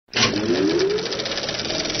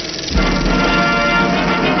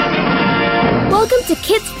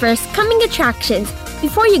kids' first coming attractions.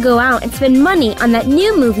 Before you go out and spend money on that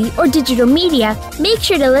new movie or digital media, make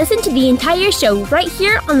sure to listen to the entire show right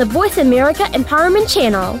here on the Voice America Empowerment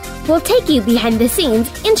Channel. We'll take you behind the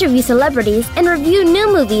scenes, interview celebrities, and review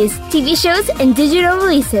new movies, TV shows, and digital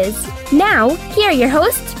releases. Now, here are your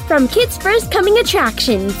hosts from Kids First Coming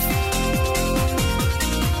Attractions.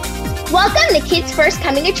 Welcome to Kids First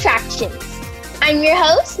Coming Attractions. I'm your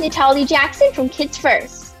host, Nathalia Jackson from Kids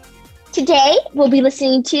First. Today, we'll be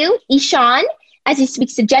listening to Eshaan as he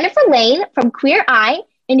speaks to Jennifer Lane from Queer Eye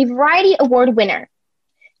and a Variety Award winner,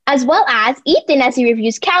 as well as Ethan as he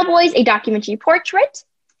reviews Cowboys, a documentary portrait,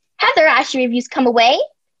 Heather as she reviews Come Away,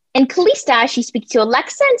 and Calista as she speaks to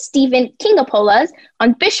Alexa and Stephen Kinigopolus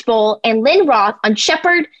on Fishbowl and Lynn Roth on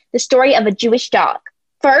Shepherd, the story of a Jewish dog.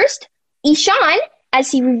 First, Eshaan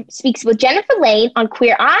as he speaks with Jennifer Lane on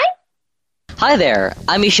Queer Eye. Hi there,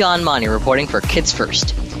 I'm Eshaan Mani reporting for Kids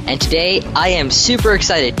First. And today, I am super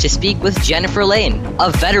excited to speak with Jennifer Lane,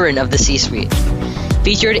 a veteran of the C-suite.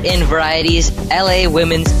 Featured in Variety's LA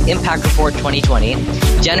Women's Impact Report 2020,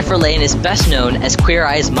 Jennifer Lane is best known as Queer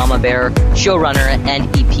Eye's Mama Bear, showrunner, and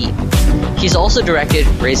EP. She's also directed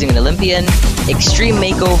Raising an Olympian, Extreme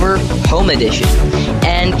Makeover, Home Edition,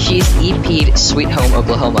 and she's EP'd Sweet Home,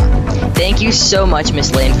 Oklahoma. Thank you so much,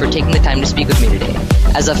 Miss Lane, for taking the time to speak with me today.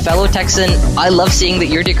 As a fellow Texan, I love seeing that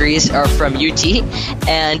your degrees are from UT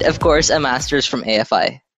and, of course, a master's from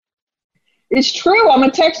AFI. It's true. I'm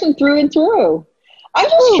a Texan through and through. I'm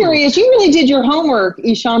just curious. You really did your homework,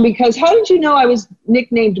 Eshaan, because how did you know I was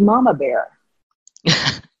nicknamed Mama Bear?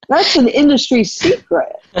 That's an industry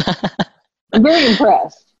secret. I'm very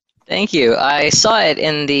impressed. Thank you. I saw it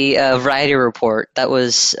in the Variety report. That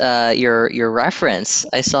was your reference.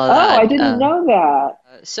 I saw that. Oh, I didn't know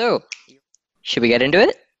that. So, should we get into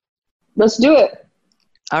it? Let's do it.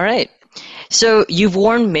 All right. So you've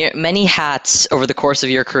worn many hats over the course of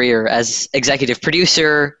your career as executive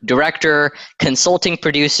producer, director, consulting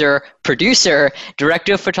producer,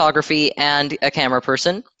 director of photography, and a camera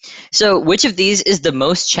person. So which of these is the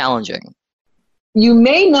most challenging? You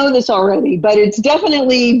may know this already, but it's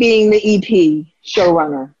definitely being the EP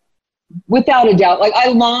showrunner. Without a doubt. Like, I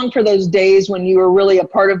long for those days when you were really a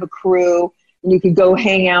part of a crew and you could go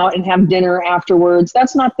hang out and have dinner afterwards.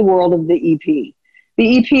 That's not the world of the EP.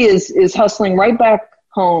 The EP is hustling right back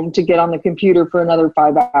home to get on the computer for another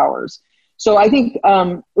 5 hours. So I think,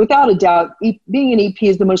 without a doubt, being an EP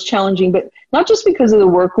is the most challenging, but not just because of the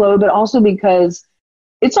workload, but also because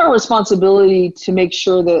it's our responsibility to make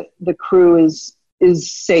sure that the crew is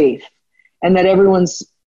safe and that everyone's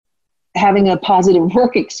having a positive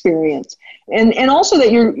work experience. And also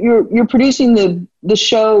that you're producing the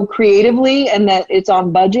show creatively and that it's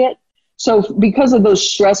on budget. So because of those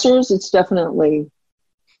stressors, it's definitely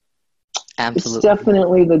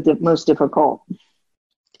the most difficult.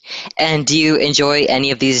 And do you enjoy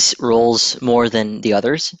any of these roles more than the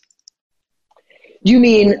others? Do you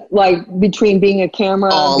mean like between being a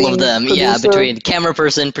camera? All of them, producer? Yeah, between camera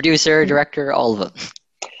person, producer, director, all of them.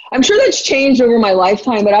 I'm sure that's changed over my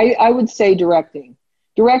lifetime, but I would say directing.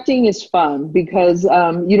 Directing is fun because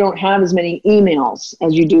you don't have as many emails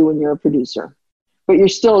as you do when you're a producer. But you're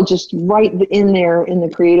still just right in there in the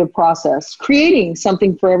creative process, creating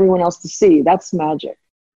something for everyone else to see. That's magic.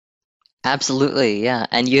 Absolutely, yeah.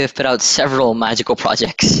 And you have put out several magical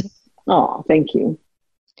projects. Oh, thank you.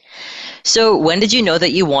 So when did you know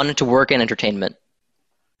that you wanted to work in entertainment?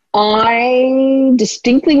 I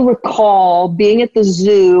distinctly recall being at the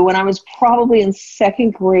zoo when I was probably in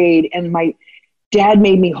second grade, and my dad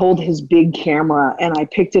made me hold his big camera, and I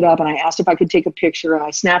picked it up and I asked if I could take a picture, and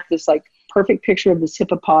I snapped this perfect picture of this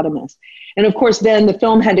hippopotamus. And of course, then the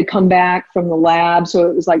film had to come back from the lab. So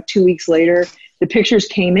it was 2 weeks later, the pictures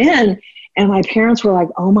came in and my parents were like,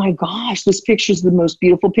 oh my gosh, this picture's the most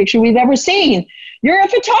beautiful picture we've ever seen. You're a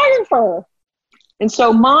photographer. And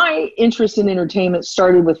so my interest in entertainment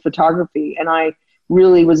started with photography. And I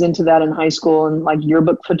really was into that in high school and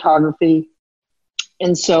yearbook photography.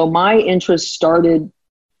 And so my interest started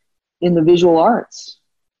in the visual arts.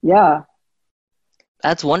 Yeah.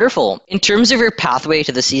 That's wonderful. In terms of your pathway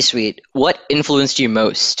to the C-suite, what influenced you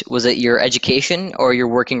most? Was it your education or your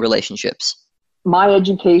working relationships? My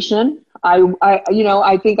education.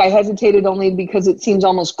 I think I hesitated only because it seems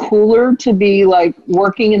almost cooler to be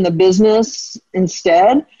working in the business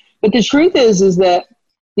instead. But the truth is that,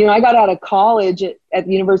 I got out of college at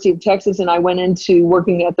the University of Texas and I went into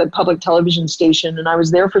working at the public television station, and I was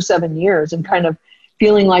there for 7 years and kind of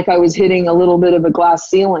feeling like I was hitting a little bit of a glass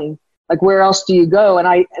ceiling. Where else do you go? And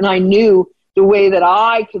I knew the way that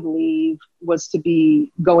I could leave was to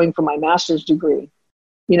be going for my master's degree,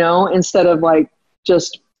 instead of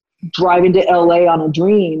just driving to LA on a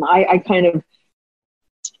dream. I kind of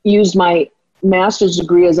used my master's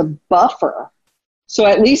degree as a buffer. So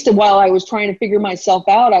at least while I was trying to figure myself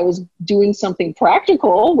out, I was doing something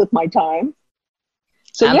practical with my time.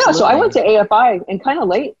 So Absolutely. yeah, so I went to AFI and kind of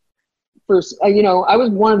late. First, I was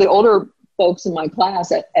one of the older folks in my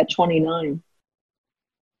class at 29.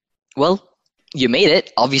 Well, you made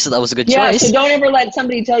it. Obviously, that was a good Yeah, choice. so don't ever let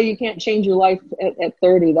somebody tell you can't change your life at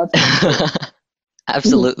 30. That's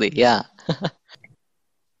Absolutely, yeah.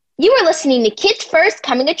 You are listening to Kids First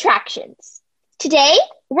Coming Attractions. Today,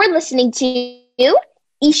 we're listening to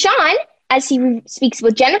Eshaan as he speaks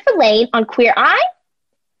with Jennifer Lane on Queer Eye,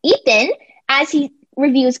 Ethan as he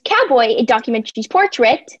reviews Cowboy, a documentary's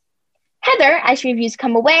portrait, Heather as she reviews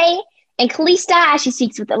Come Away, and Calista as she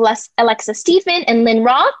speaks with Alexa Stephen and Lynn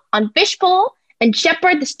Roth on Fishbowl and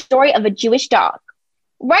Shepherd, the story of a Jewish dog.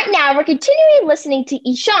 Right now, we're continuing listening to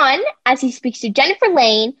Eshaan as he speaks to Jennifer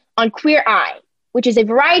Lane on Queer Eye, which is a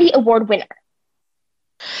Variety Award winner.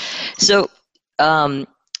 So,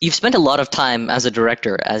 you've spent a lot of time as a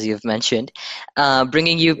director, as you've mentioned,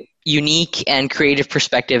 bringing you unique and creative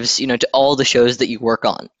perspectives, to all the shows that you work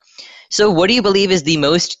on. So what do you believe is the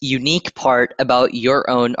most unique part about your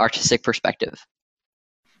own artistic perspective?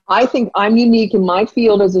 I think I'm unique in my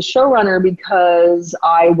field as a showrunner because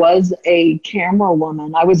I was a camera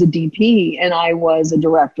woman. I was a DP and I was a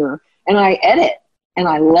director and I edit and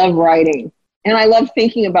I love writing and I love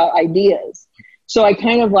thinking about ideas. So I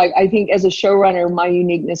kind of I think as a showrunner, my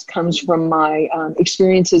uniqueness comes from my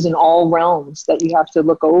experiences in all realms that you have to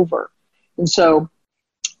look over. And so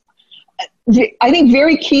I think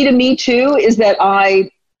very key to me too is that I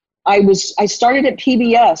started at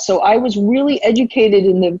PBS, so I was really educated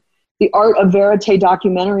in the art of verite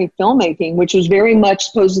documentary filmmaking, which was very much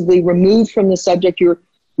supposedly removed from the subject. You're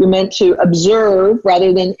meant to observe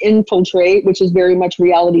rather than infiltrate, which is very much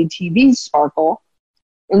reality TV sparkle.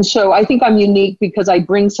 And so I think I'm unique because I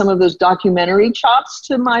bring some of those documentary chops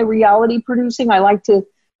to my reality producing. I like to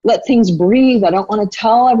let things breathe. I don't want to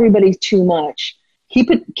tell everybody too much.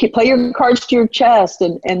 Play your cards to your chest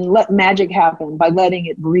and let magic happen by letting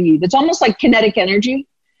it breathe. It's almost like kinetic energy.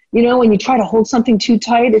 When you try to hold something too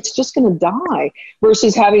tight, it's just going to die,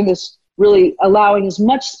 versus having this really allowing as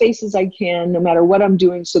much space as I can, no matter what I'm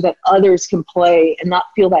doing, so that others can play and not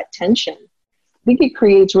feel that tension. I think it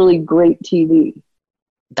creates really great TV.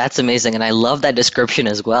 That's amazing. And I love that description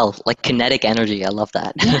as well. Like kinetic energy. I love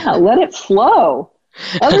that. Yeah, let it flow.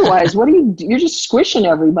 Otherwise, you're just squishing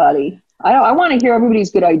everybody. I want to hear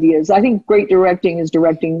everybody's good ideas. I think great directing is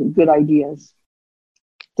directing good ideas.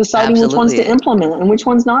 Deciding Absolutely. Which ones to implement and which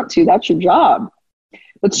ones not to. That's your job.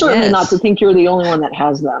 But certainly not to think you're the only one that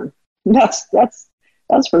has them. That's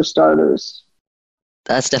for starters.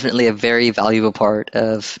 That's definitely a very valuable part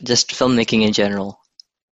of just filmmaking in general.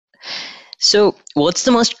 So, what's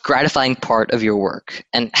the most gratifying part of your work?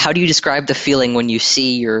 And how do you describe the feeling when you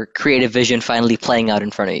see your creative vision finally playing out in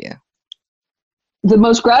front of you? The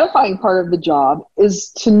most gratifying part of the job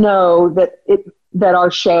is to know that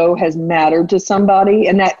our show has mattered to somebody,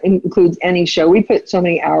 and that includes any show. We put so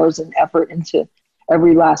many hours and effort into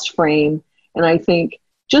every last frame, and I think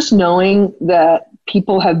just knowing that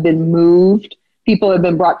people have been moved, people have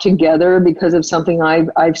been brought together because of something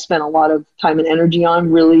I've spent a lot of time and energy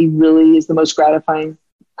on really, really is the most gratifying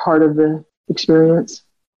part of the experience.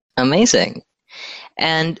 Amazing.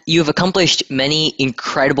 And you've accomplished many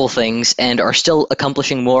incredible things and are still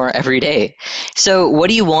accomplishing more every day. So what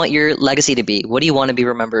do you want your legacy to be? What do you want to be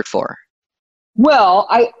remembered for? Well,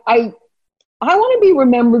 I want to be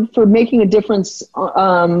remembered for making a difference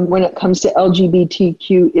when it comes to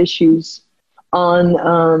LGBTQ issues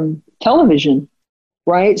on television,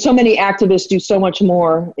 right? So many activists do so much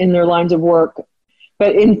more in their lines of work.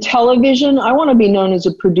 But in television, I want to be known as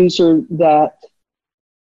a producer that,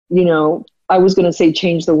 I was going to say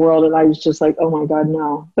change the world, and I was just like, oh my God,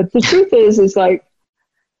 no. But the truth is like,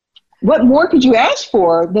 what more could you ask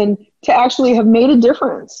for than to actually have made a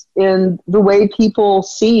difference in the way people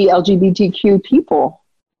see LGBTQ people?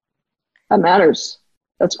 That matters.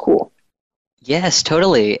 That's cool. Yes,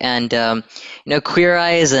 totally. And, Queer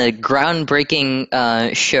Eye is a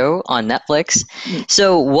groundbreaking show on Netflix.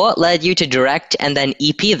 So what led you to direct and then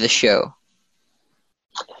EP the show?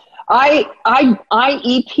 I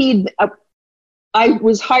EP'd. I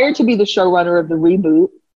was hired to be the showrunner of the reboot,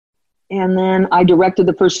 and then I directed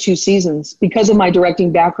the first 2 seasons. Because of my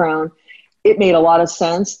directing background, it made a lot of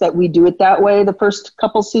sense that we do it that way the first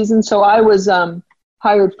couple seasons. So I was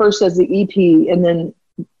hired first as the EP and then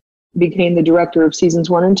became the director of seasons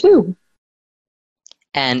 1 and 2.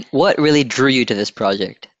 And what really drew you to this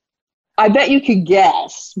project? I bet you could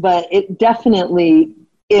guess, but it definitely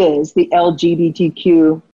is the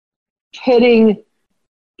LGBTQ.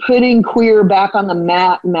 Putting queer back on the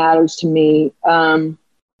map matters to me.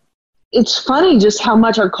 It's funny just how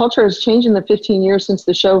much our culture has changed in the 15 years since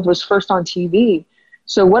the show was first on TV.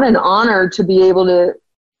 So what an honor to be able to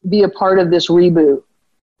be a part of this reboot.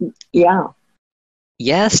 Yeah.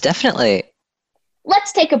 Yes, definitely.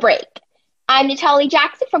 Let's take a break. I'm Nathalia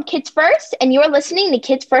Jackson from Kids First, and you're listening to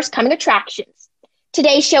Kids First Coming Attractions.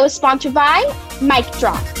 Today's show is sponsored by Mic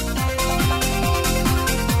Drop.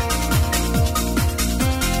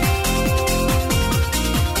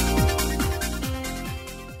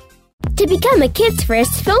 To become a Kids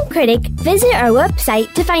First film critic, visit our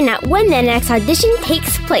website to find out when the next audition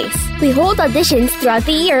takes place. We hold auditions throughout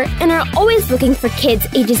the year and are always looking for kids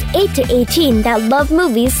ages 8 to 18 that love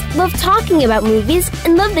movies, love talking about movies,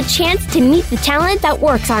 and love the chance to meet the talent that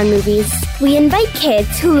works on movies. We invite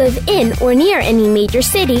kids who live in or near any major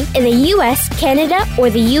city in the US, Canada, or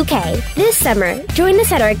the UK. This summer, join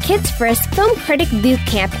us at our Kids First Film Critic Boot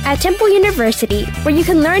Camp at Temple University, where you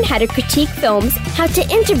can learn how to critique films, how to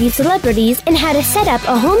interview celebrities, and how to set up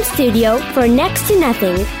a home studio for next to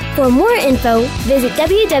nothing. For more info, visit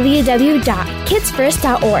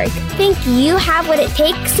www.kidsfirst.org. Think you have what it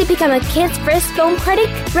takes to become a Kids First film critic?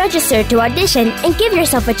 Register to audition and give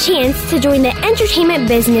yourself a chance to join the entertainment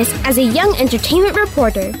business as a young entertainment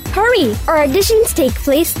reporter. Hurry! Our auditions take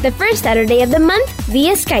place the first Saturday of the month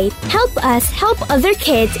via Skype. Help us help other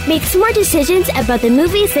kids make smart decisions about the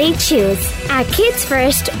movies they choose. At Kids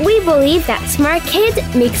First, we believe that smart kids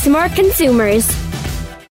make smart consumers.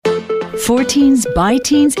 For teens, by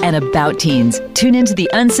teens, and about teens. Tune into the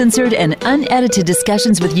uncensored and unedited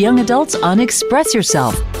discussions with young adults on Express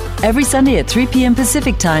Yourself. Every Sunday at 3 p.m.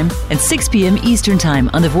 Pacific Time and 6 p.m. Eastern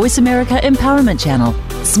Time on the Voice America Empowerment Channel.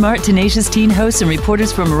 Smart, tenacious teen hosts and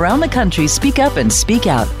reporters from around the country speak up and speak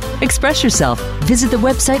out. Express Yourself. Visit the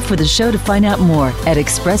website for the show to find out more at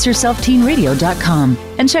expressyourselfteenradio.com.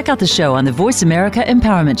 And check out the show on the Voice America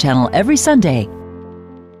Empowerment Channel every Sunday.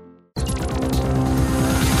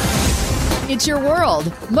 It's your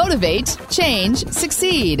world. Motivate, change,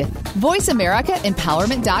 succeed.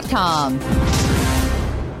 VoiceAmericaEmpowerment.com.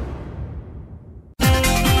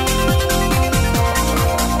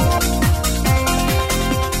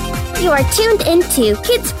 You are tuned into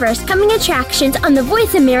Kids First Coming Attractions on the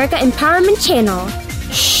Voice America Empowerment Channel.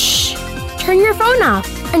 Shh! Turn your phone off.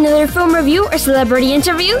 Another film review or celebrity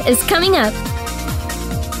interview is coming up.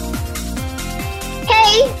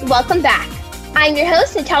 Hey, welcome back. I'm your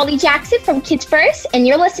host, Nathalia Jackson from Kids First, and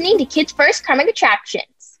you're listening to Kids First Coming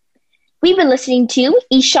Attractions. We've been listening to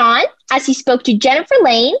Eshaan as he spoke to Jennifer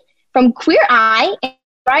Lane from Queer Eye and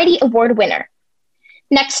Variety Award winner.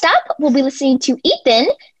 Next up, we'll be listening to Ethan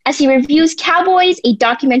as he reviews Cowboys, a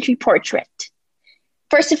documentary portrait.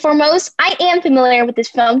 First and foremost, I am familiar with this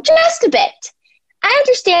film just a bit. I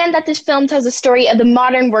understand that this film tells the story of the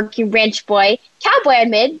modern working ranch boy, cowboy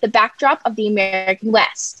amid the backdrop of the American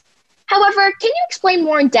West. However, can you explain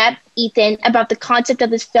more in depth, Ethan, about the concept of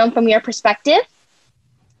this film from your perspective?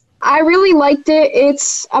 I really liked it.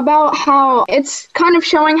 It's about how it's kind of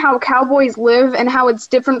showing how cowboys live and how it's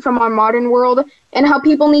different from our modern world and how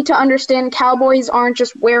people need to understand cowboys aren't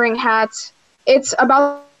just wearing hats. It's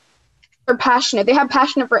about they're passionate. They have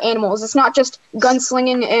passion for animals. It's not just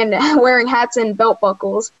gunslinging and wearing hats and belt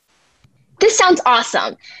buckles. This sounds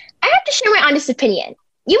awesome. I have to share my honest opinion.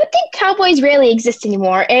 You would think cowboys rarely exist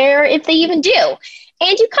anymore, or if they even do.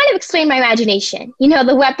 And you kind of explained my imagination. You know,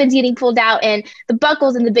 the weapons getting pulled out and the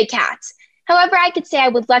buckles and the big hats. However, I could say I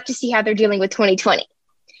would love to see how they're dealing with 2020.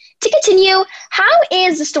 To continue, how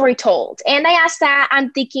is the story told? And I ask that,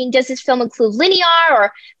 I'm thinking, does this film include linear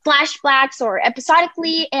or flashbacks or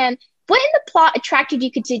episodically? And what in the plot attracted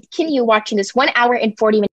you to continue watching this 1 hour and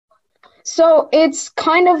 40 minutes? So it's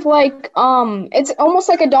kind of like, it's almost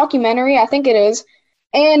like a documentary, I think it is.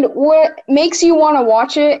 And what makes you want to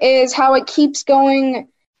watch it is how it keeps going.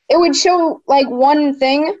 It would show like one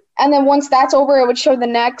thing, and then once that's over, it would show the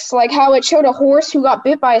next. Like how it showed a horse who got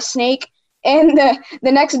bit by a snake, and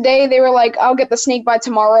the next day they were like, I'll get the snake by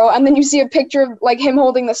tomorrow. And then you see a picture of like him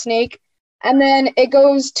holding the snake. And then it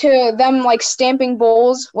goes to them like stamping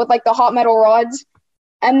bowls with like the hot metal rods.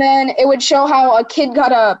 And then it would show how a kid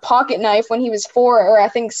got a pocket knife when he was 4 or I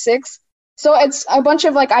think 6. So it's a bunch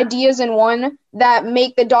of like ideas in one that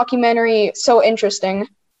make the documentary so interesting.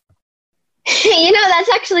 You know, that's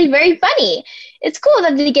actually very funny. It's cool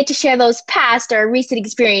that they get to share those past or recent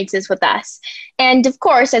experiences with us. And of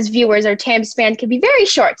course, as viewers, our time span can be very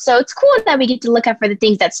short. So it's cool that we get to look out for the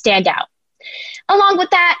things that stand out. Along with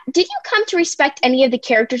that, did you come to respect any of the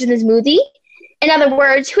characters in this movie? In other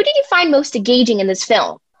words, who did you find most engaging in this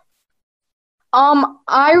film?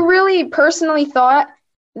 I really personally thought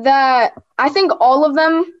that I think all of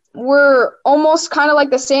them were almost kind of like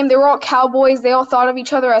the same. They were all cowboys. They all thought of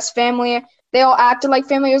each other as family. They all acted like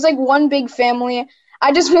family. It was like one big family.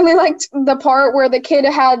 I just really liked the part where the kid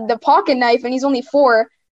had the pocket knife and he's only 4.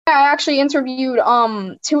 I actually interviewed 2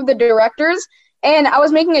 of the directors, and I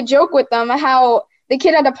was making a joke with them how the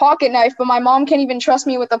kid had a pocket knife, but my mom can't even trust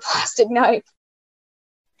me with a plastic knife.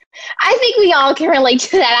 I think we all can relate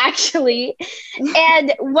to that, actually.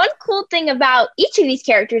 And one cool thing about each of these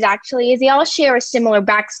characters, actually, is they all share a similar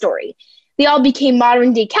backstory. They all became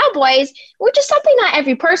modern-day cowboys, which is something not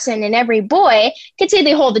every person and every boy can say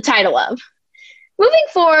they hold the title of. Moving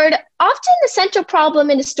forward, often the central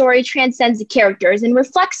problem in a story transcends the characters and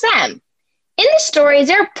reflects them. In the story, is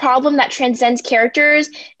there a problem that transcends characters,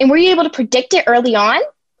 and were you able to predict it early on?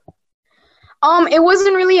 It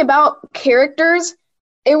wasn't really about characters.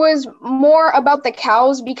 It was more about the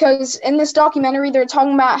cows, because in this documentary, they're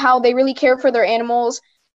talking about how they really care for their animals.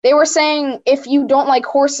 They were saying, if you don't like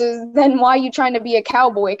horses, then why are you trying to be a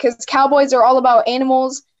cowboy? Because cowboys are all about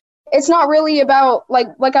animals. It's not really about,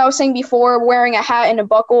 like I was saying before, wearing a hat and a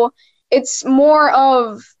buckle. It's more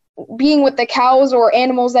of being with the cows or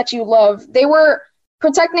animals that you love. They were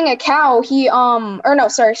protecting a cow. She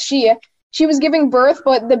was giving birth,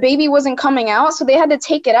 but the baby wasn't coming out, so they had to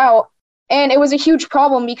take it out. And it was a huge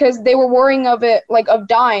problem because they were worrying of it, of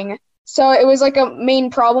dying. So it was like a main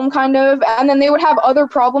problem, kind of. And then they would have other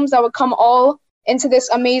problems that would come all into this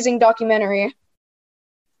amazing documentary.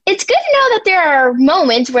 It's good to know that there are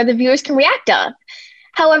moments where the viewers can react up.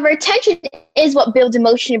 However, tension is what builds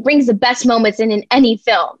emotion and brings the best moments in any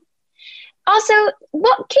film. Also, can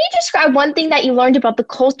you describe one thing that you learned about the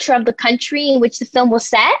culture of the country in which the film was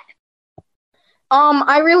set?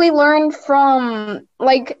 I really learned from,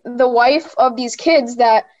 the wife of these kids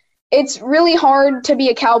that it's really hard to be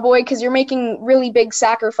a cowboy because you're making really big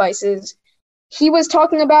sacrifices. He was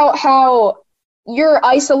talking about how you're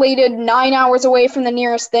isolated 9 hours away from the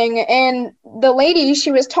nearest thing, and the lady,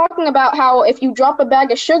 she was talking about how if you drop a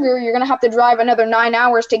bag of sugar, you're going to have to drive another 9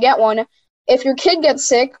 hours to get one. If your kid gets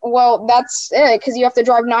sick, well, that's it, because you have to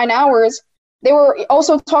drive 9 hours. They were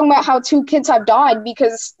also talking about how 2 kids have died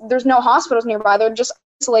because there's no hospitals nearby. They're just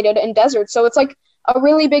isolated in deserts. So it's like a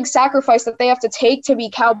really big sacrifice that they have to take to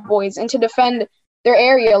be cowboys and to defend their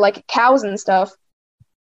area, like cows and stuff.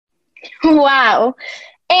 Wow.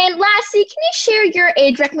 And lastly, can you share your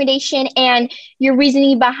age recommendation and your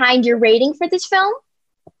reasoning behind your rating for this film?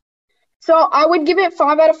 So I would give it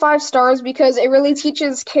 5 out of 5 stars because it really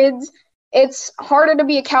teaches kids. It's harder to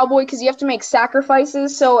be a cowboy because you have to make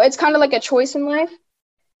sacrifices, so it's kind of like a choice in life.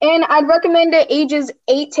 And I'd recommend it ages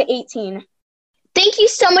 8 to 18. Thank you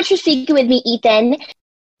so much for speaking with me, Ethan.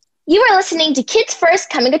 You are listening to Kids First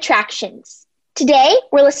Coming Attractions. Today,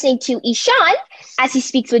 we're listening to Eshaan as he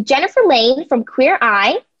speaks with Jennifer Lane from Queer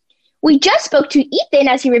Eye. We just spoke to Ethan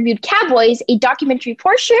as he reviewed Cowboys, a documentary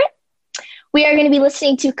portrait. We are going to be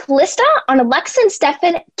listening to Calista on Alexa and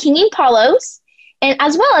Stefan Kinigopolus, and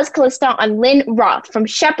as well as Calista on Lynn Roth from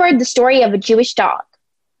Shepherd, the Story of a Jewish Dog.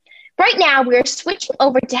 Right now, we're switching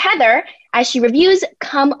over to Heather as she reviews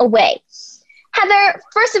Come Away. Heather,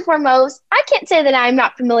 first and foremost, I can't say that I'm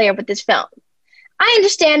not familiar with this film. I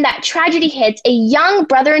understand that tragedy hits a young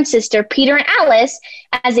brother and sister, Peter and Alice,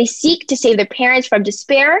 as they seek to save their parents from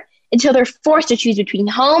despair until they're forced to choose between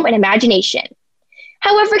home and imagination.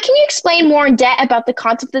 However, can you explain more in depth about the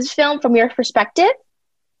concept of this film from your perspective?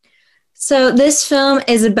 So this film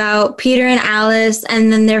is about Peter and Alice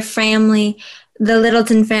and then their family, the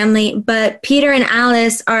Littleton family. But Peter and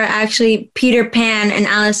Alice are actually Peter Pan and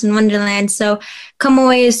Alice in Wonderland. So Come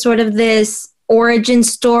Away is sort of this origin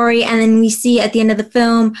story. And then we see at the end of the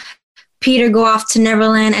film, Peter go off to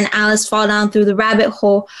Neverland and Alice fall down through the rabbit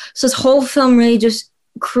hole. So this whole film really just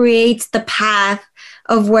creates the path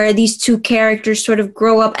of where these 2 characters sort of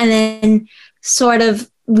grow up, and then sort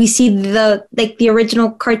of we see the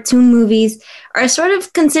original cartoon movies are sort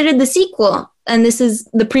of considered the sequel, and this is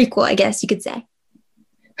the prequel, I guess you could say.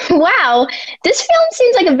 Wow, this film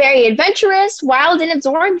seems like a very adventurous, wild, and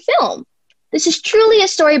absorbing film. This is truly a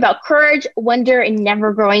story about courage, wonder, and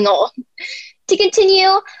never growing old. To continue,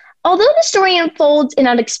 although the story unfolds in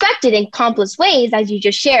unexpected and complex ways, as you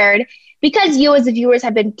just shared, because you as the viewers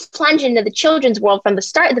have been plunged into the children's world from the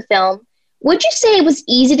start of the film, would you say it was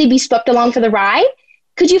easy to be swept along for the ride?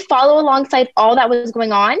 Could you follow alongside all that was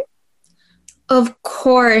going on? Of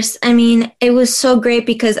course. I mean, it was so great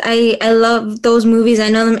because I love those movies. I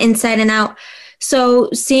know them inside and out.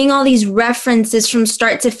 So seeing all these references from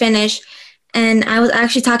start to finish, And I was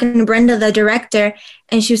actually talking to Brenda, the director,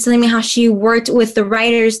 and she was telling me how she worked with the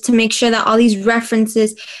writers to make sure that all these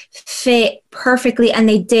references fit perfectly. And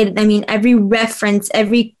they did. I mean, every reference,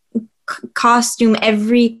 every costume,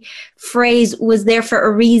 every phrase was there for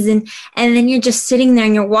a reason. And then you're just sitting there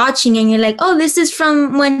and you're watching and you're like, oh, this is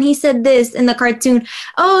from when he said this in the cartoon.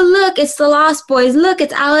 Oh, look, it's the Lost Boys. Look,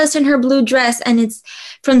 it's Alice in her blue dress. And it's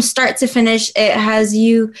from start to finish, it has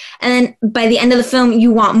you. And then by the end of the film,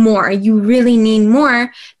 you want more. You really need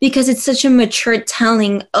more because it's such a mature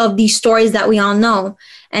telling of these stories that we all know.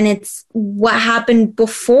 And it's what happened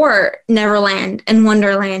before Neverland and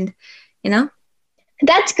Wonderland, you know?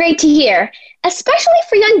 That's great to hear, especially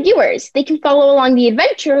for young viewers. They can follow along the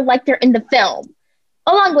adventure like they're in the film.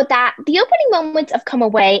 Along with that, the opening moments of Come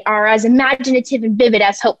Away are as imaginative and vivid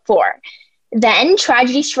as hoped for. Then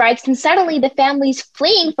tragedy strikes and suddenly the family's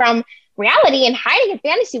fleeing from reality and hiding in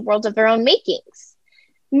fantasy worlds of their own makings.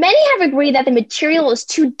 Many have agreed that the material is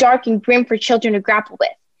too dark and grim for children to grapple with.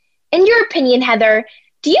 In your opinion, Heather,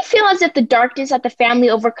 do you feel as if the darkness that the family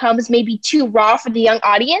overcomes may be too raw for the young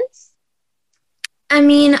audience? I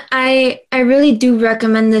mean, I really do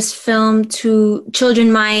recommend this film to children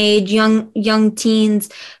my age, young teens,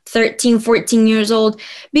 13, 14 years old,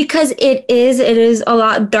 because it is a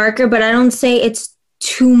lot darker, but I don't say it's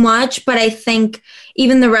too much, but I think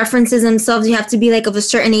even the references themselves, you have to be like of a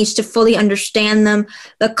certain age to fully understand them,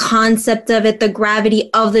 the concept of it, the gravity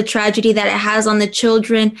of the tragedy that it has on the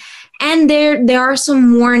children. And there are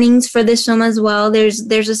some warnings for this film as well. There's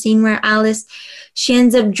a scene where Alice, she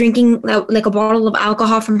ends up drinking like a bottle of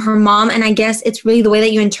alcohol from her mom. And I guess it's really the way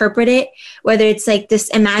that you interpret it, whether it's like this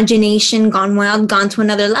imagination gone wild, gone to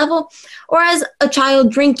another level, or as a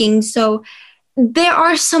child drinking. So there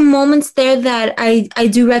are some moments there that I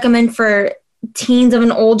do recommend for teens of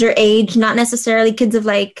an older age, not necessarily kids of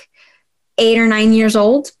like 8 or 9 years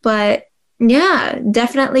old, but yeah,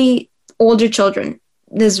 definitely older children.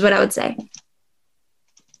 This is what I would say.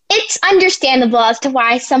 It's understandable as to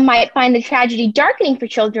why some might find the tragedy darkening for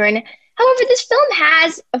children. However, this film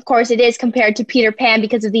has, of course it is compared to Peter Pan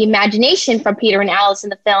because of the imagination from Peter and Alice in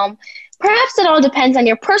the film. Perhaps it all depends on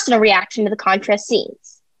your personal reaction to the contrast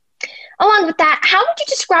scenes. Along with that, how would you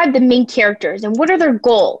describe the main characters and what are their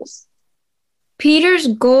goals? Peter's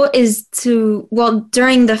goal is to, well,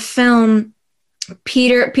 during the film,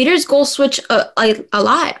 Peter's goals switch a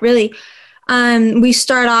lot, really. We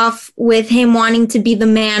start off with him wanting to be the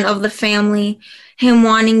man of the family, him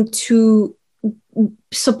wanting to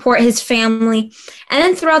support his family. And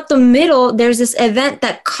then throughout the middle, there's this event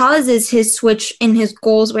that causes his switch in his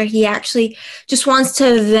goals where he actually just wants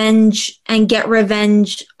to avenge and get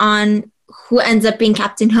revenge on who ends up being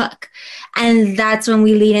Captain Hook. And that's when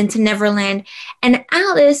we lead into Neverland. And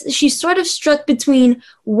Alice, she's sort of struck between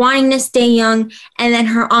wanting to stay young and then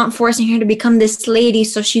her aunt forcing her to become this lady.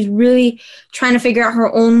 So she's really trying to figure out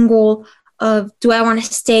her own goal of, do I want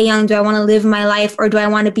to stay young? Do I want to live my life? Or do I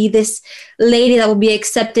want to be this lady that will be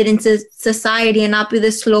accepted into society and not be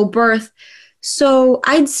this slow birth? So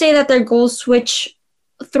I'd say that their goals switch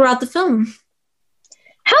throughout the film.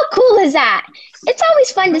 How cool is that? It's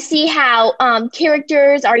always fun to see how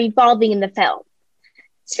characters are evolving in the film.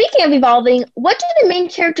 Speaking of evolving, what do the main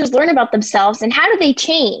characters learn about themselves and how do they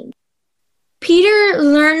change? Peter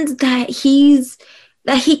learns that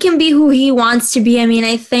he can be who he wants to be. I mean,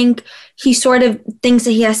 I think he sort of thinks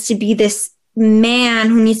that he has to be this man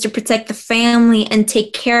who needs to protect the family and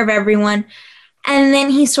take care of everyone. And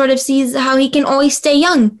then he sort of sees how he can always stay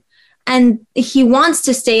young. And he wants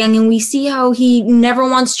to stay young, and we see how he never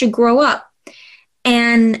wants to grow up.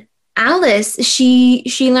 And Alice, she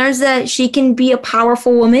learns that she can be a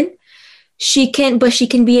powerful woman. She can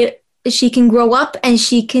grow up and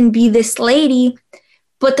she can be this lady,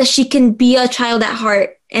 but that she can be a child at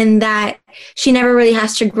heart and that she never really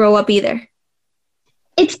has to grow up either.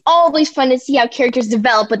 It's always fun to see how characters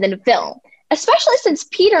develop within a film, especially since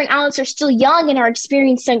Peter and Alice are still young and are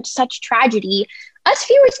experiencing such tragedy. Us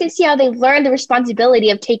viewers can see how they learn the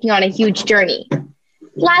responsibility of taking on a huge journey.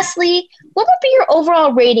 Lastly, what would be your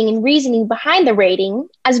overall rating and reasoning behind the rating,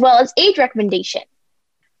 as well as age recommendation?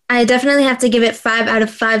 I definitely have to give it 5 out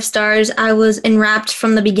of 5 stars. I was enwrapped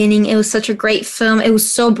from the beginning. It was such a great film. It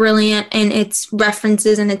was so brilliant in its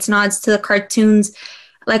references and its nods to the cartoons.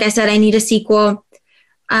 Like I said, I need a sequel.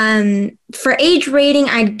 For age rating,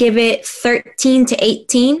 I'd give it 13 to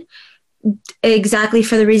 18. Exactly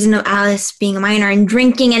for the reason of Alice being a minor and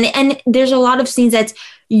drinking. And there's a lot of scenes that's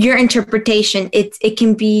your interpretation. It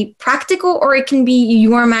can be practical or it can be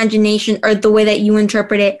your imagination or the way that you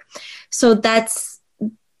interpret it. So that's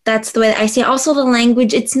the way that I see it. Also, the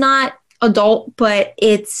language, it's not adult, but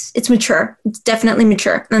it's mature. It's definitely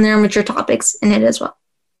mature, and there are mature topics in it as well.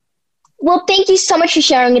 Well, thank you so much for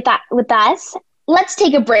sharing with us. Let's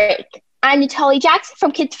take a break. I'm Nathalia Jackson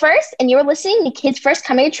from Kids First, and you're listening to Kids First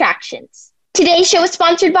Coming Attractions. Today's show is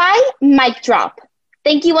sponsored by Mic Drop.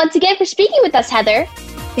 Thank you once again for speaking with us, Heather.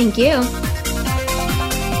 Thank you.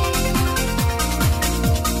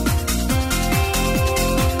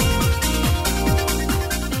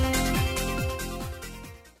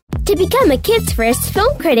 To become a Kids First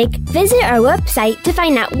film critic, visit our website to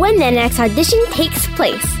find out when the next audition takes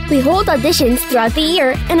place. We hold auditions throughout the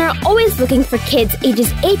year and are always looking for kids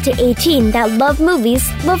ages 8 to 18 that love movies,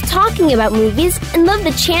 love talking about movies, and love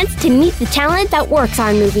the chance to meet the talent that works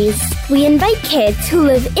on movies. We invite kids who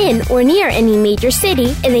live in or near any major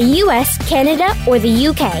city in the US, Canada, or the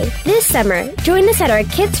UK. This summer, join us at our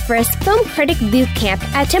Kids First Film Critic Boot Camp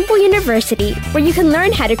at Temple University, where you can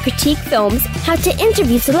learn how to critique films, how to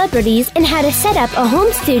interview celebrities, and how to set up a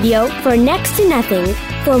home studio for next to nothing.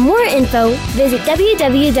 For more info, visit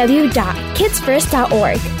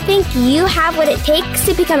www.kidsfirst.org. Think you have what it takes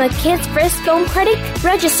to become a Kids First film critic?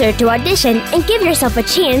 Register to audition and give yourself a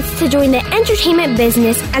chance to join the entertainment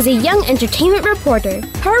business as a young entertainment reporter.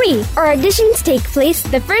 Hurry! Our auditions take place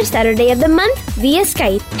the first Saturday of the month via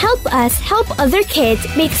Skype. Help us help other kids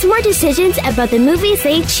make smart decisions about the movies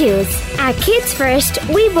they choose. At Kids First,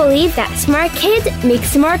 we believe that smart kids make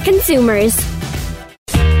smart consumers.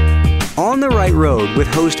 On the Right Road with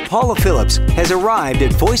host Paula Phillips has arrived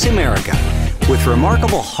at Voice America. With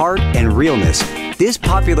remarkable heart and realness, this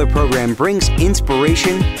popular program brings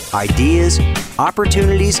inspiration, ideas,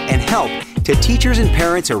 opportunities, and help to teachers and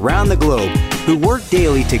parents around the globe who work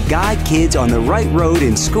daily to guide kids on the right road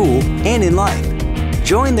in school and in life.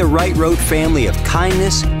 Join the Right Road family of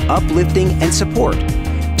kindness, uplifting, and support.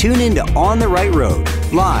 Tune in to On the Right Road,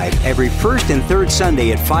 live every first and third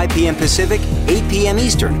Sunday at 5 p.m. Pacific, 8 p.m.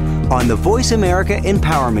 Eastern, on the Voice America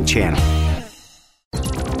Empowerment Channel.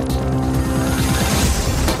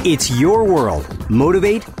 It's your world.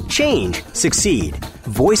 Motivate, change, succeed.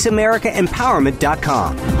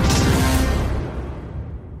 VoiceAmericaEmpowerment.com.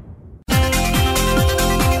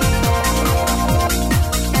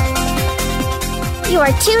 You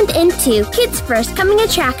are tuned into Kids First Coming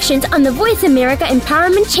Attractions on the Voice America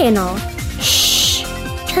Empowerment Channel. Shh!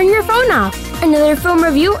 Turn your phone off. Another film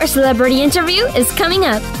review or celebrity interview is coming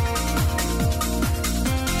up.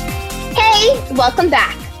 Hey, welcome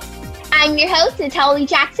back. I'm your host, Nathalia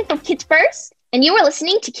Jackson from Kids First, and you are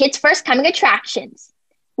listening to Kids First Coming Attractions.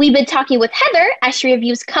 We've been talking with Heather as she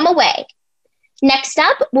reviews Come Away. Next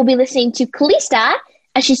up, we'll be listening to Calista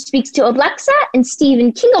as she speaks to Alexa and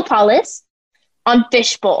Stephen Kinigopolus on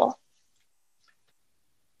Fishbowl.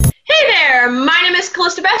 Hey there, my name is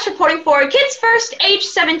Calista reporting for Kids First, age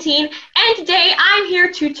 17, and today I'm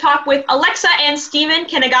here to talk with Alexa and Stephen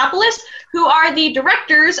Kinigopolus, who are the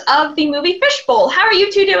directors of the movie Fishbowl. How are you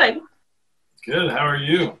two doing? Good, how are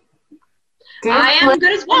you? Good. I am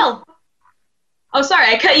good as well. Oh,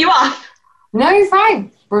 sorry, I cut you off. No, you're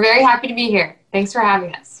fine. We're very happy to be here. Thanks for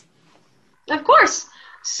having us. Of course.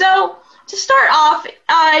 So, to start off,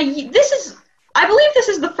 I believe this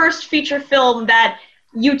is the first feature film that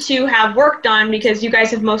you two have worked on, because you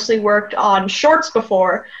guys have mostly worked on shorts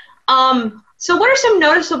before. So what are some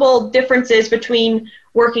noticeable differences between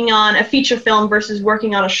working on a feature film versus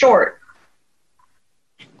working on a short?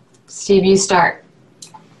 Steve, you start.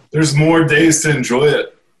 There's more days to enjoy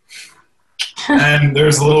it. And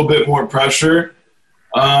there's a little bit more pressure.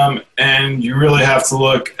 And you really have to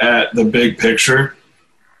look at the big picture.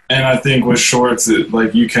 And I think with shorts,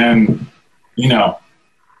 you can,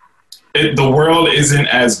 the world isn't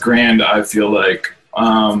as grand, I feel like.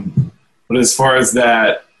 But as far as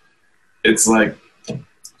that, it's like,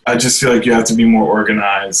 I just feel like you have to be more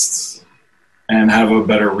organized and have a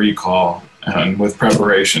better recall. And with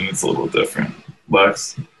preparation, it's a little different.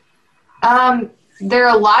 Lex? There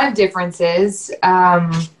are a lot of differences.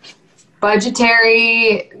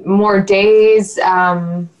 Budgetary, more days,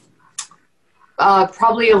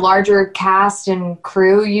 probably a larger cast and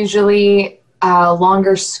crew usually,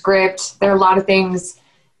 longer script. There are a lot of things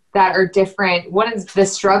that are different. One of the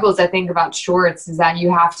struggles I think about shorts is that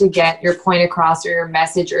you have to get your point across or your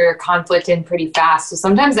message or your conflict in pretty fast. So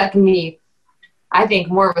sometimes that can be, I think,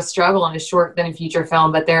 more of a struggle in a short than a feature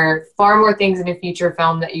film, but there are far more things in a feature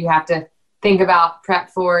film that you have to think about, prep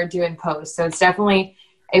for, do in post. So it's definitely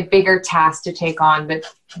a bigger task to take on, but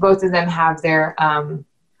both of them have their kind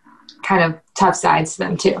of tough sides to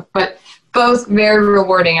them too. But both very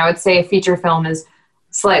rewarding. I would say a feature film is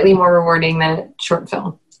slightly more rewarding than a short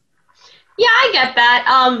film. Yeah, I get that.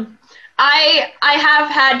 I have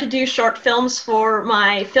had to do short films for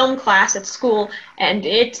my film class at school, and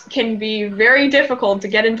it can be very difficult to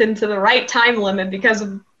get into the right time limit because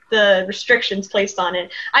of the restrictions placed on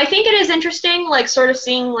it. I think it is interesting, like, sort of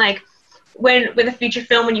seeing, like, when with a feature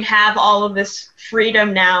film, when you have all of this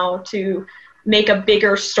freedom now to make a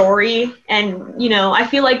bigger story, and, you know, I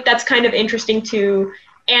feel like that's kind of interesting to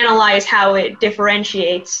analyze how it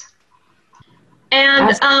differentiates.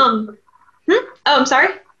 And, oh, I'm sorry?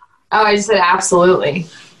 Oh, I just said absolutely.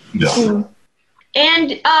 Yeah.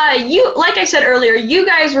 And you, like I said earlier, you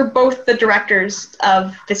guys were both the directors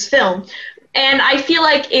of this film, and I feel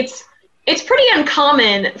like it's pretty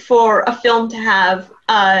uncommon for a film to have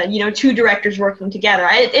two directors working together.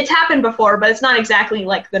 It's happened before, but it's not exactly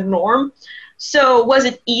like the norm. So was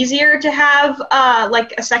it easier to have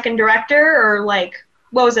like a second director, or like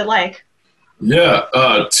what was it like?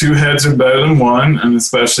 Yeah, two heads are better than one, and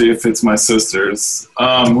especially if it's my sisters.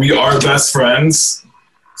 We are best friends,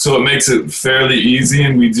 so it makes it fairly easy,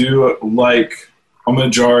 and we do like a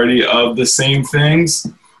majority of the same things.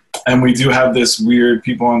 And we do have this weird,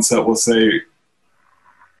 people on set will say,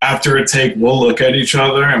 after a take, we'll look at each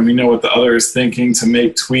other, and we know what the other is thinking to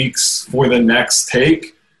make tweaks for the next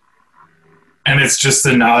take. And it's just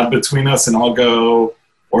a nod between us, and I'll go,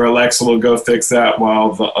 or Alexa will go fix that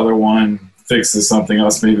while the other one fixes something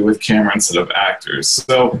else, maybe with camera instead of actors.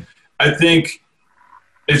 So I think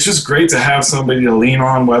it's just great to have somebody to lean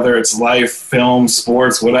on, whether it's life, film,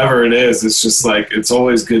 sports, whatever it is. It's just like, it's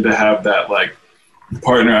always good to have that like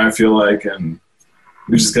partner, I feel like, and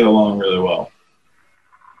we just get along really well.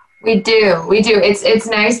 We do. It's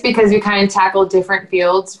nice because we kind of tackle different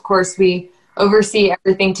fields. Of course, we oversee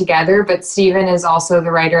everything together, but Steven is also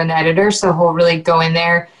the writer and the editor, so he'll really go in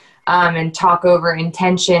there and talk over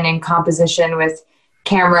intention and composition with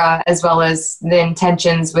camera, as well as the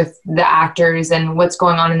intentions with the actors and what's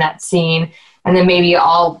going on in that scene. And then maybe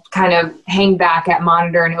I'll kind of hang back at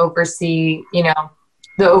monitor and oversee,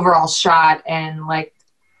 the overall shot and like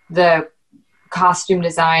the costume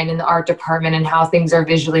design and the art department and how things are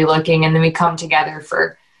visually looking. And then we come together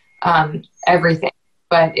for everything.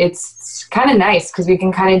 But it's kind of nice because we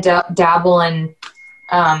can kind of dabble in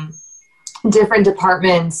different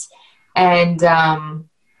departments and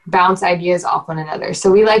bounce ideas off one another.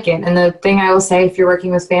 So we like it. And the thing I will say, if you're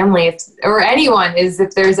working with family or anyone, is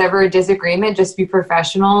if there's ever a disagreement, just be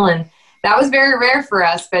professional. And that was very rare for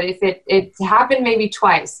us, but if it happened maybe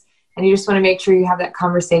twice, and you just want to make sure you have that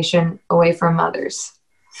conversation away from others.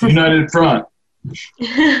 United front.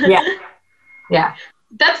 Yeah.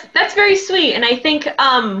 That's very sweet. And I think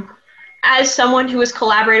as someone who has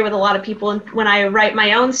collaborated with a lot of people, and when I write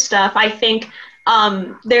my own stuff, I think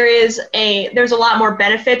there's a lot more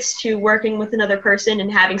benefits to working with another person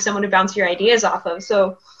and having someone to bounce your ideas off of.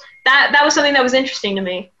 So that was something that was interesting to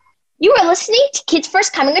me. You are listening to Kids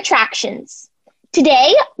First Coming Attractions.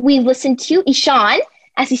 Today, we've listened to Eshaan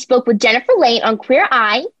as he spoke with Jennifer Lane on Queer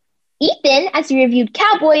Eye, Ethan as he reviewed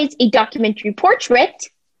Cowboys, a documentary portrait,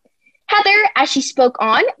 Heather as she spoke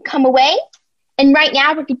on Come Away, and right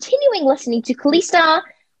now we're continuing listening to Calista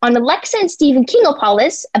on Alexa and Stephen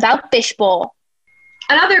Kinigopolus about Fishbowl.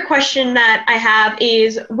 Another question that I have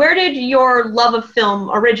is, where did your love of film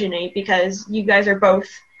originate? Because you guys are both,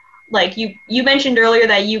 like, you mentioned earlier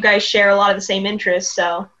that you guys share a lot of the same interests,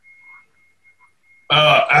 so.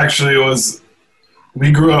 Actually, we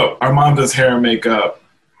grew up, our mom does hair and makeup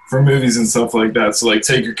for movies and stuff like that. So, like,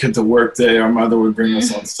 Take Your Kid to Work Day, our mother would bring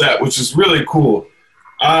us on set, which is really cool.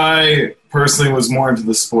 I personally was more into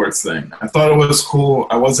the sports thing. I thought it was cool.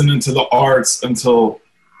 I wasn't into the arts until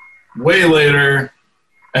way later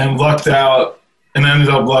and lucked out and ended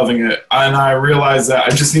up loving it. And I realized that I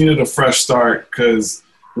just needed a fresh start because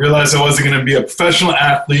I realized I wasn't going to be a professional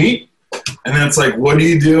athlete. And then it's like, what do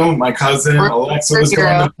you do? My cousin, Alexa, was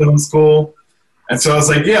going to film school. And so I was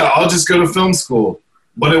like, yeah, I'll just go to film school.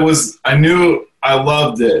 But I knew I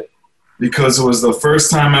loved it because it was the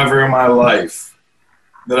first time ever in my life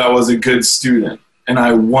that I was a good student. And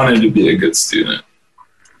I wanted to be a good student.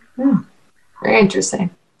 Very interesting.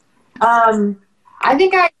 I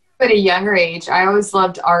think at a younger age, I always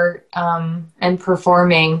loved art and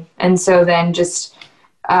performing. And so then just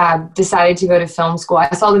decided to go to film school. I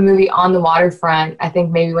saw the movie On the Waterfront, I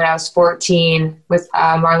think maybe when I was 14, with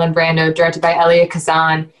Marlon Brando, directed by Elia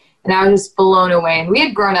Kazan. And I was just blown away. And we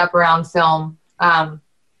had grown up around film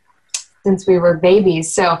since we were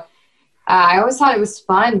babies. So I always thought it was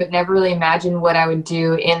fun, but never really imagined what I would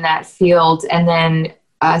do in that field. And then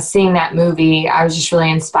seeing that movie, I was just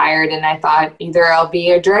really inspired. And I thought either I'll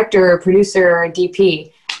be a director or a producer or a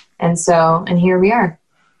DP. And here we are.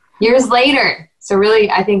 Years later. So really,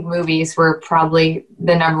 I think movies were probably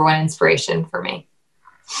the number one inspiration for me.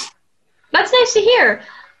 That's nice to hear.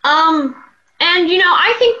 And, you know,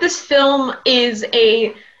 I think this film is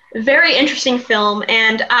a very interesting film,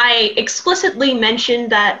 and I explicitly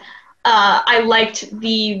mentioned that I liked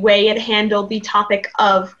the way it handled the topic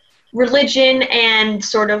of religion and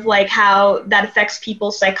sort of like how that affects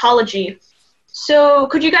people's psychology. So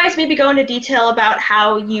could you guys maybe go into detail about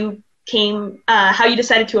how you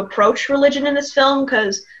decided to approach religion in this film?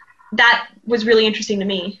 Because that was really interesting to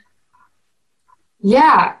me.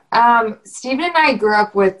 Yeah, Stephen and I grew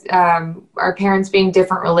up with our parents being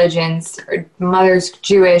different religions. Our mother's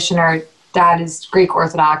Jewish and our dad is Greek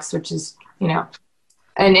Orthodox, which is, you know,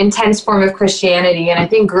 an intense form of Christianity. And I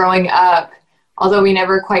think growing up, although we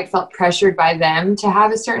never quite felt pressured by them to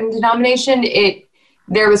have a certain denomination,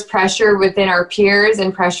 there was pressure within our peers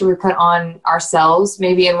and pressure we put on ourselves,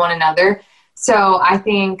 maybe in one another. So I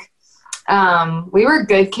think we were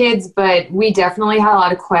good kids, but we definitely had a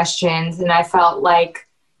lot of questions. And I felt like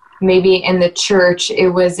maybe in the church, it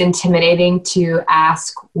was intimidating to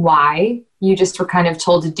ask why. You just were kind of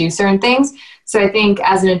told to do certain things. So I think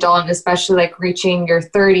as an adult, especially like reaching your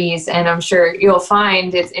 30s, and I'm sure you'll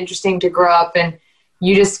find it's interesting to grow up and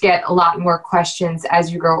you just get a lot more questions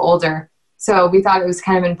as you grow older. So we thought it was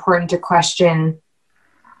kind of important to question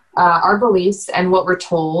our beliefs and what we're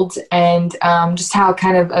told, and just how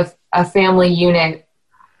kind of a family unit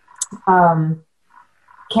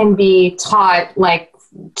can be taught like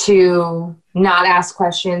to not ask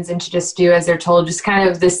questions and to just do as they're told, just kind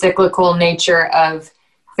of the cyclical nature of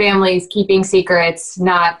families keeping secrets,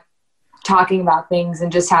 not talking about things,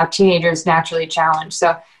 and just how teenagers naturally challenge.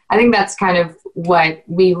 So I think that's kind of what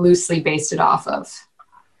we loosely based it off of.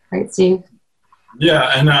 Right, Steve?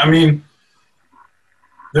 Yeah, and I mean,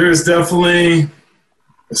 there's definitely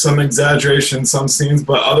some exaggeration, some scenes,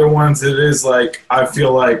 but other ones it is like, I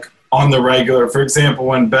feel like on the regular. For example,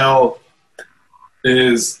 when Belle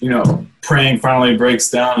is, you know, praying, finally breaks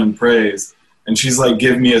down and prays, and she's like,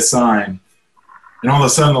 give me a sign. And all of a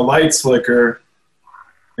sudden the lights flicker,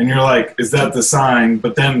 and you're like, is that the sign?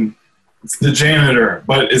 But then it's the janitor.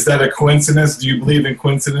 But is that a coincidence? Do you believe in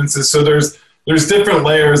coincidences? So there's different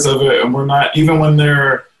layers of it, and we're not, even when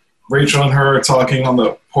they're, Rachel and her are talking on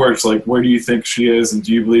the porch, like, where do you think she is, and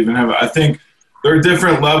do you believe in heaven? I think there are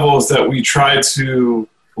different levels that we try to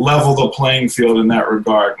level the playing field in that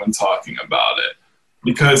regard when talking about it.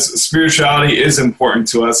 Because spirituality is important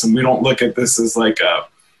to us, and we don't look at this as like a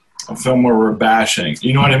film where we're bashing.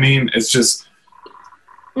 You know what I mean? It's just,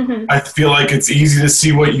 I feel like it's easy to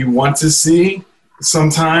see what you want to see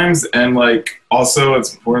sometimes, and like also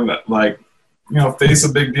it's important that, like, you know, faith's a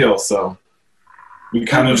big deal, so we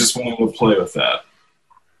kind of just wanted to play with that.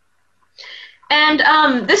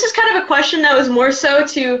 And this is kind of a question that was more so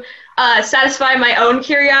to satisfy my own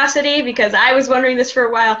curiosity, because I was wondering this for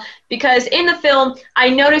a while, because in the film I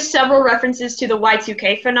noticed several references to the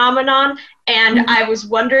Y2K phenomenon, and I was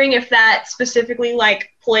wondering if that specifically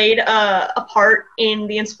like played a part in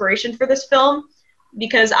the inspiration for this film,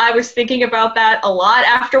 because I was thinking about that a lot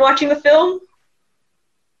after watching the film.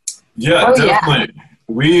 Yeah, definitely.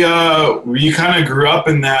 Yeah. We kind of grew up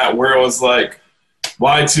in that, where it was like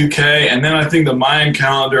Y2K, and then I think the Mayan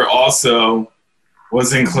calendar also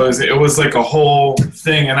was enclosed. It was like a whole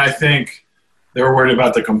thing, and I think they were worried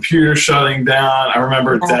about the computer shutting down. I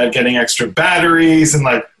remember Dad getting extra batteries and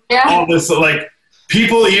like all this, like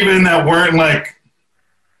people even that weren't like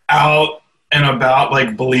out and about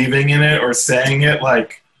like believing in it or saying it,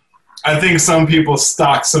 like I think some people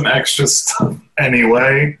stocked some extra stuff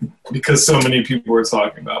anyway because so many people were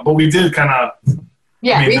talking about it. But we did kind of,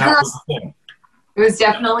 yeah, that was the thing. It was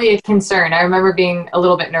definitely a concern. I remember being a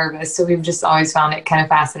little bit nervous, so we've just always found it kind of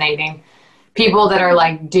fascinating. People that are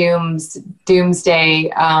like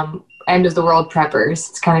doomsday, end of the world preppers.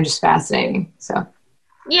 It's kind of just fascinating. So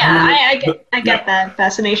yeah, I get that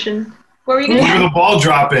fascination. What were you going to say? The ball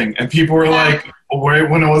dropping, and people were like,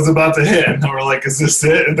 when it was about to hit, and they were like, is this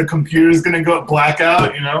it? And the computer's going to go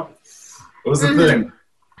blackout, you know? It was a thing.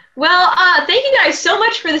 Well, thank you guys so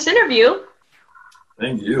much for this interview.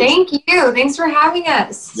 Thank you. Thank you. Thanks for having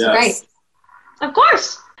us. Yes. Great. Of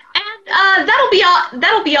course. And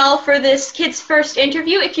that'll be all for this Kids First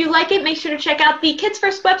interview. If you like it, make sure to check out the Kids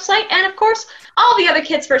First website and, of course, all the other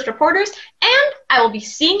Kids First reporters. And I will be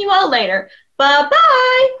seeing you all later.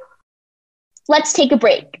 Bye-bye. Let's take a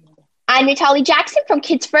break. I'm Nathalia Jackson from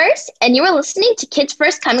Kids First, and you are listening to Kids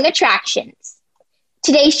First Coming Attractions.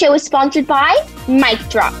 Today's show is sponsored by Mic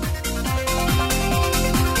Drop.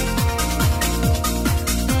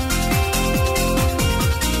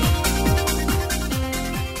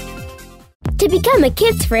 To become a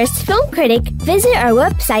Kids First film critic, visit our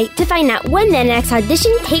website to find out when the next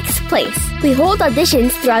audition takes place. We hold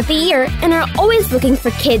auditions throughout the year and are always looking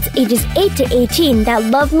for kids ages 8 to 18 that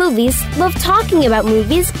love movies, love talking about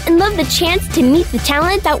movies, and love the chance to meet the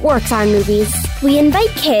talent that works on movies. We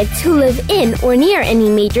invite kids who live in or near any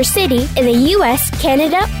major city in the US,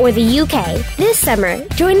 Canada, or the UK. This summer,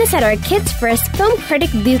 join us at our Kids First Film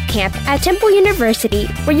Critic Boot Camp at Temple University,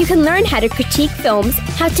 where you can learn how to critique films,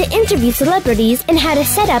 how to interview celebrities, and how to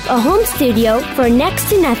set up a home studio for next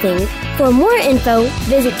to nothing. For more info,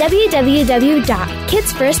 visit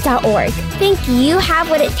www.kidsfirst.org. Think you have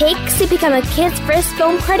what it takes to become a Kids First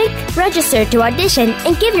film critic? Register to audition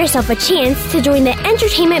and give yourself a chance to join the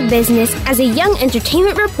entertainment business as a young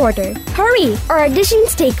entertainment reporter. Hurry! Our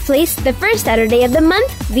auditions take place the first Saturday of the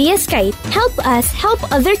month via Skype. Help us help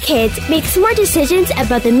other kids make smart decisions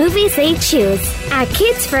about the movies they choose. At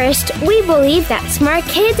Kids First, we believe that smart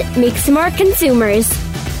kids make smart consumers.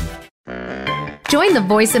 Join the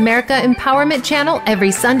Voice America Empowerment Channel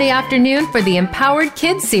every Sunday afternoon for the Empowered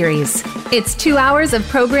Kids series. It's 2 hours of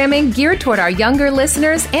programming geared toward our younger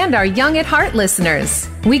listeners and our young at heart listeners.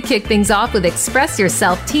 We kick things off with Express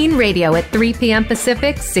Yourself Teen Radio at 3 p.m.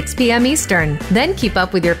 Pacific, 6 p.m. Eastern. Then keep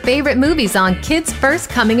up with your favorite movies on Kids First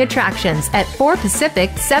Coming Attractions at 4 Pacific,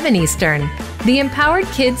 7 Eastern. The Empowered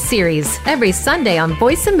Kids series, every Sunday on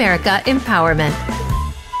Voice America Empowerment.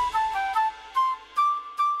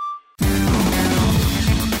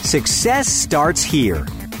 Success starts here.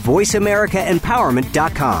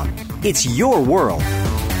 VoiceAmericaEmpowerment.com. It's your world.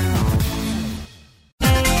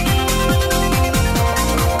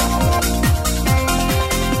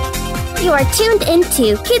 You are tuned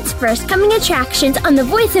into Kids First Coming Attractions on the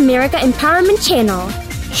Voice America Empowerment Channel.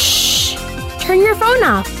 Shh! Turn your phone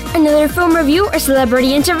off. Another film review or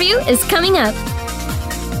celebrity interview is coming up.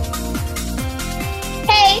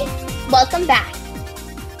 Hey, welcome back.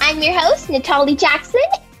 I'm your host, Nathalia Jackson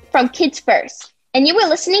from Kids First, and you were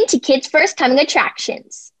listening to Kids First Coming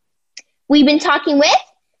Attractions. We've been talking with